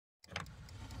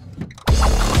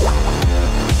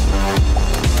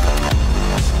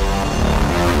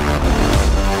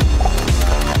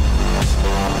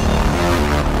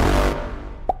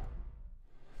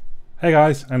Hey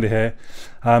guys, Andy here.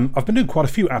 I've been doing quite a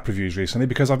few app reviews recently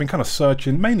because I've been kind of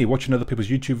searching, mainly watching other people's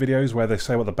YouTube videos where they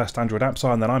say what the best Android apps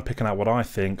are, and then I'm picking out what I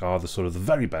think are the sort of the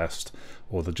very best,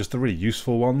 or just the really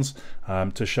useful ones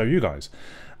to show you guys.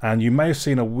 And you may have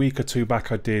seen a week or two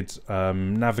back I did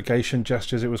navigation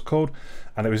gestures, it was called,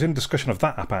 and it was in discussion of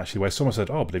that app actually where someone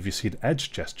said, oh, but have you seen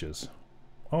edge gestures?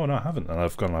 Oh no, I haven't. And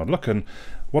I've gone and had a look, and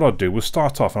what I'll do, we'll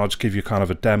start off and I'll just give you kind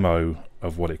of a demo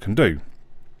of what it can do.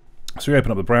 So we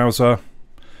open up the browser,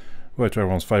 we go to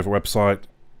everyone's favourite website,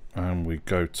 and we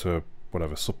go to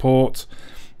whatever, support,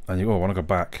 and you, oh, I want to go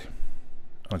back.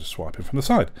 I just swipe in from the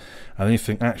side. And then you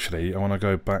think, actually, I want to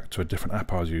go back to a different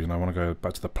app I was using. I want to go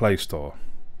back to the Play Store.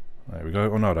 There we go.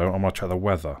 Oh no, I don't. I want to check the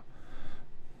weather.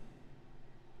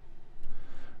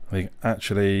 I think,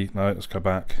 actually, no, let's go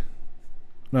back.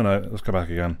 No, let's go back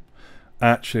again.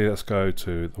 Actually, let's go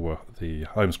to the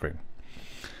home screen.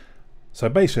 So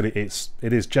basically it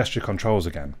is gesture controls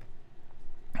again.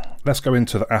 Let's go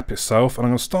into the app itself, and I'm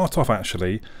going to start off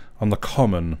actually on the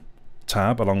common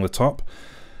tab along the top,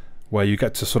 where you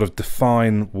get to sort of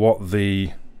define what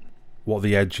the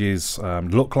edges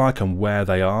look like and where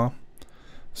they are.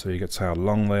 So you get to how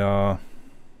long they are.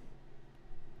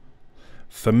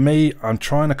 For me, I'm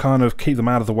trying to kind of keep them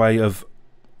out of the way of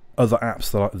other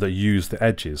apps that use the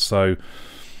edges. So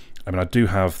I mean, I do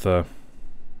have the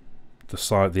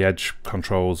edge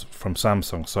controls from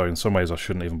Samsung, so in some ways I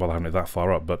shouldn't even bother having it that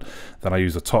far up, but then I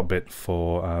use the top bit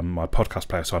for my podcast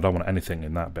player, so I don't want anything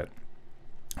in that bit,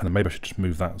 and then maybe I should just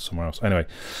move that somewhere else. Anyway,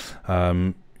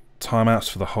 timeouts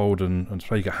for the hold and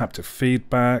play. You get haptic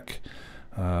feedback.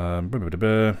 Oh,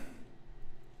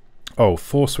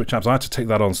 4 switch apps. I had to tick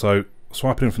that on, so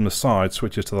swiping in from the side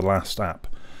switches to the last app.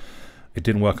 It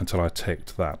didn't work until I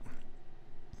ticked that.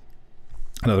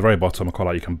 And at the very bottom, I quite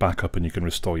like you can back up and you can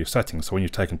restore your settings. So when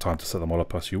you've taken time to set them all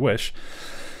up as you wish,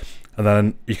 and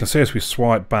then you can see as we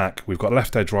swipe back, we've got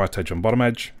left edge, right edge, and bottom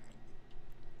edge,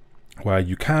 where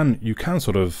you can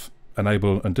sort of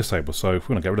enable and disable. So if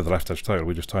we want to get rid of the left edge totally,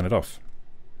 we just turn it off.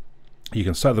 You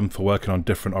can set them for working on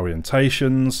different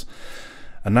orientations,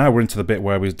 and now we're into the bit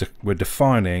where we're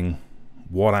defining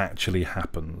what actually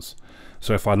happens.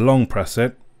 So if I long press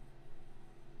it,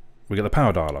 we get the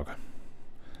power dialog.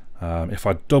 If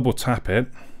I double tap it,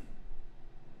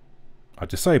 I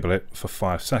disable it for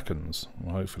 5 seconds.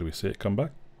 Well, hopefully we see it come back.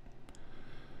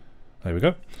 There we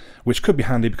go. Which could be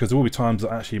handy because there will be times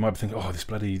that actually you might be thinking, oh,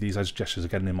 these edge gestures are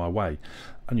getting in my way.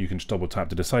 And you can just double tap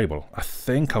to disable. I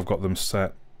think I've got them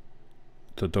set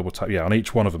to double tap, yeah, on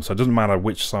each one of them. So it doesn't matter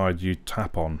which side you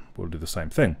tap on, we'll do the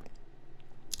same thing.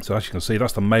 So as you can see,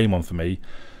 that's the main one for me.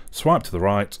 Swipe to the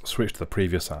right, switch to the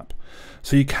previous app.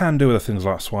 So you can do other things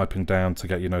like swiping down to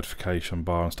get your notification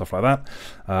bar and stuff like that.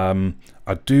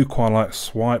 I do quite like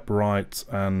swipe right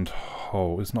and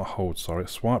hold. It's not hold, sorry.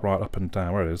 It's swipe right up and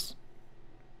down. Where it is?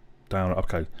 Down,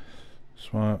 okay.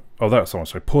 Swipe. Oh, that's the one.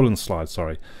 Sorry, pull and slide.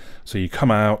 Sorry. So you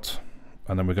come out,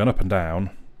 and then we're going up and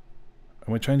down, and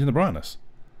we're changing the brightness.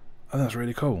 And that's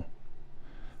really cool.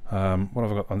 What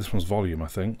have I got? Oh, this one's volume, I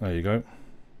think. There you go.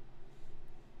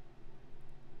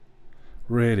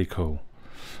 Really cool.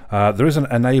 There is an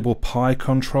enable pie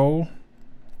control.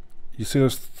 You see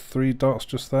those 3 dots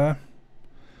just there?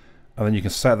 And then you can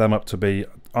set them up to be,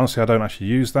 honestly I don't actually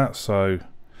use that, so,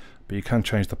 but you can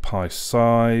change the pie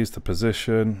size, the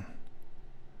position,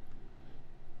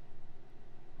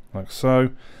 like so.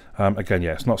 Again,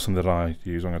 yeah, it's not something that I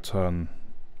use. I'm going to turn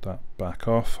that back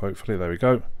off, hopefully. There we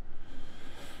go.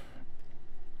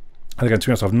 And again, to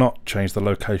be honest, I've not changed the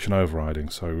location overriding,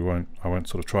 so I won't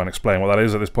sort of try and explain what that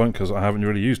is at this point because I haven't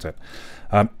really used it.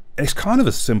 It's kind of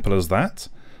as simple as that.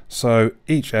 So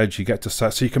each edge you get to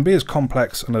set, so you can be as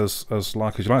complex and as you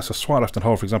like. So swipe left and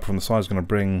hold, for example, from the side is going to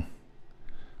bring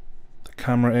the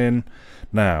camera in.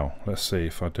 Now, let's see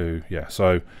if I do, yeah.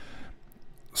 So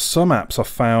some apps I've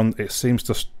found it seems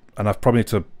to, and I've probably need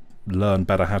to learn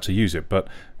better how to use it, but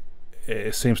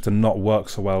it seems to not work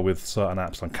so well with certain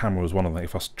apps, and camera was one of them.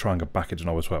 If I try and go back, it didn't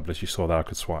always work, but as you saw there, I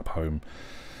could swipe home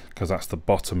because that's the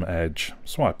bottom edge.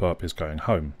 Swipe up is going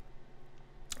home.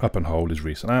 Up and hold is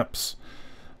recent apps.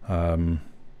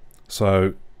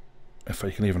 So if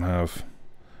you can even have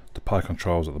the pie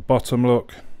controls at the bottom,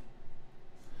 look.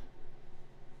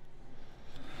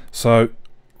 So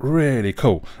really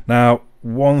cool. Now,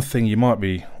 one thing you might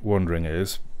be wondering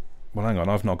is, well, hang on,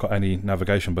 I've not got any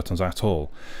navigation buttons at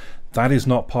all. That is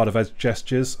not part of edge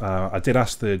gestures. I did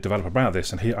ask the developer about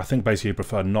this, and I think basically he'd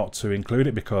prefer not to include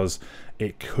it because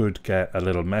it could get a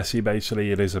little messy.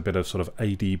 Basically, it is a bit of sort of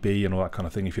ADB and all that kind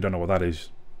of thing. If you don't know what that is,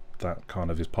 that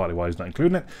kind of is partly why he's not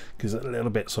including it, because it's a little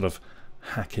bit sort of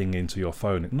hacking into your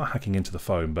phone. Not hacking into the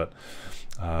phone, but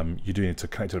you do need to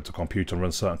connect it to a computer and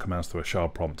run certain commands through a shell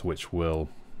prompt, which will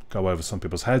go over some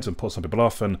people's heads and put some people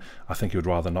off, and I think you would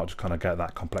rather not just kind of get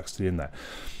that complexity in there.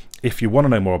 If you want to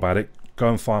know more about it, go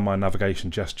and find my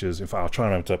navigation gestures. In fact, I'll try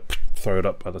and remember to throw it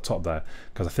up at the top there,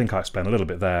 because I think I explain a little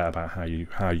bit there about how you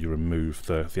remove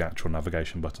the actual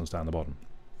navigation buttons down the bottom.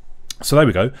 So there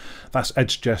we go. That's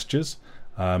Edge Gestures,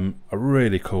 a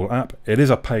really cool app. It is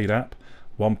a paid app,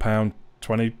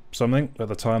 £1.20 something at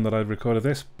the time that I recorded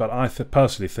this, but I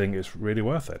personally think it's really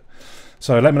worth it.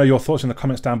 So let me know your thoughts in the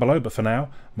comments down below, but for now,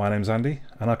 my name's Andy,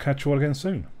 and I'll catch you all again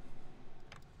soon.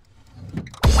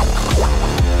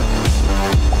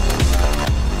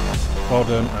 Well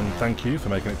done, and thank you for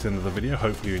making it to the end of the video.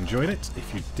 Hopefully you enjoyed it.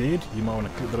 If you did, you might want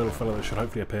to click the little fellow that should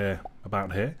hopefully appear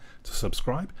about here to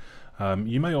subscribe.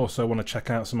 You may also want to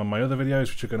check out some of my other videos,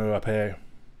 which are going to appear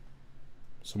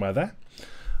somewhere there.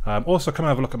 Also, come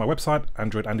and have a look at my website,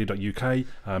 androidandy.uk.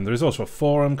 There is also a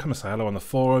forum. Come and say hello on the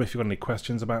forum if you've got any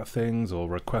questions about things, or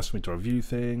request me to review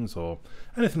things, or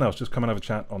anything else. Just come and have a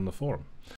chat on the forum.